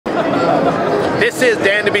This is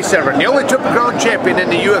Dan the Beast Severn, the only Triple Crown champion in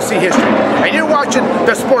the UFC history. And you're watching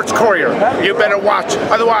the Sports Courier. You better watch,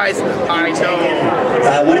 otherwise, I know.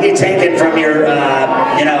 What have you taken from your,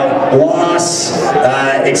 loss?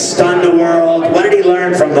 It stunned the world. What did he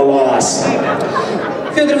learn from the loss?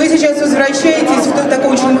 Федор, вы сейчас возвращаетесь в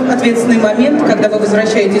такой очень ответственный момент, когда вы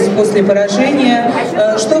возвращаетесь после поражения.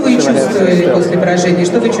 Что вы чувствовали после поражения?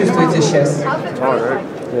 Что вы чувствуете сейчас?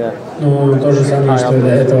 Ну, то же самое, что и до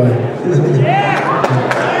этого.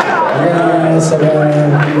 Я особо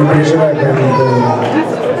не переживаю по этому поводу.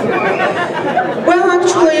 Well,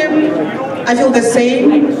 actually, I feel the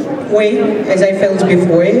same way as I felt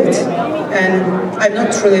before it, and I'm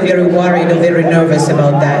not really very worried or very nervous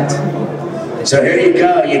about that. So here you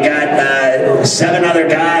go. You got 7 other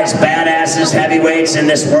guys, badasses, heavyweights in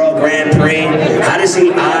this World Grand Prix. How does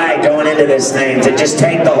he eye going into this thing? To just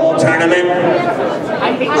take the whole tournament?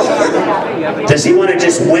 Does he want to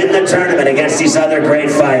just win the tournament against these other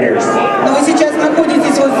great fighters? Но вы сейчас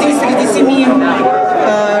находитесь вот здесь среди 7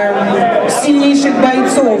 сильнейших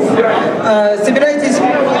бойцов. Собираетесь?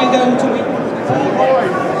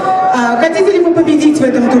 Хотите ли вы победить в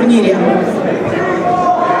этом турнире?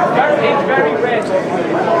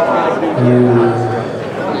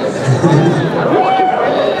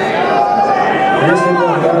 Если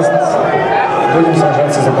Бог даст, будем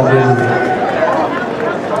сражаться за победу.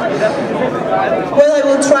 Well, I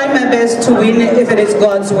will try my best to win if it is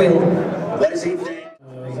God's will. What does he think?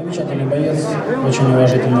 Замечательный боец, очень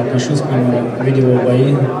уважительно отношусь к нему, видел его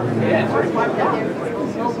бои.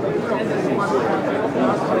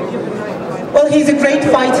 Well, he's a great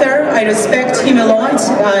fighter. I respect him a lot.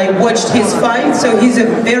 I watched his fight, so he's a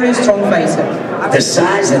very strong fighter. The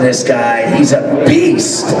size of this guy, he's a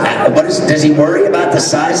beast. Does he worry about the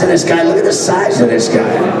size of this guy? Look at the size of this guy.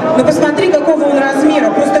 Ну посмотри, какого он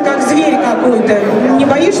размера, просто как зверь какой-то. Не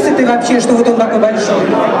боишься ты вообще, что вот он такой большой?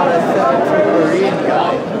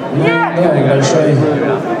 Ну, да, он большой.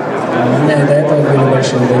 У меня и до этого были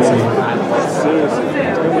большие бойцы.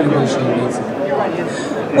 Были большие бойцы.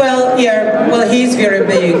 Well, yeah, well, he's very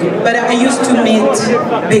big, but I used to meet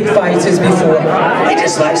big fighters before. He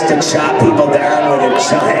just likes to chop people down with a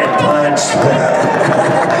giant punch.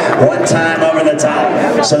 One time over the top.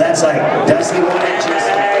 So that's like, does he want to just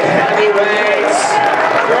heavyweight?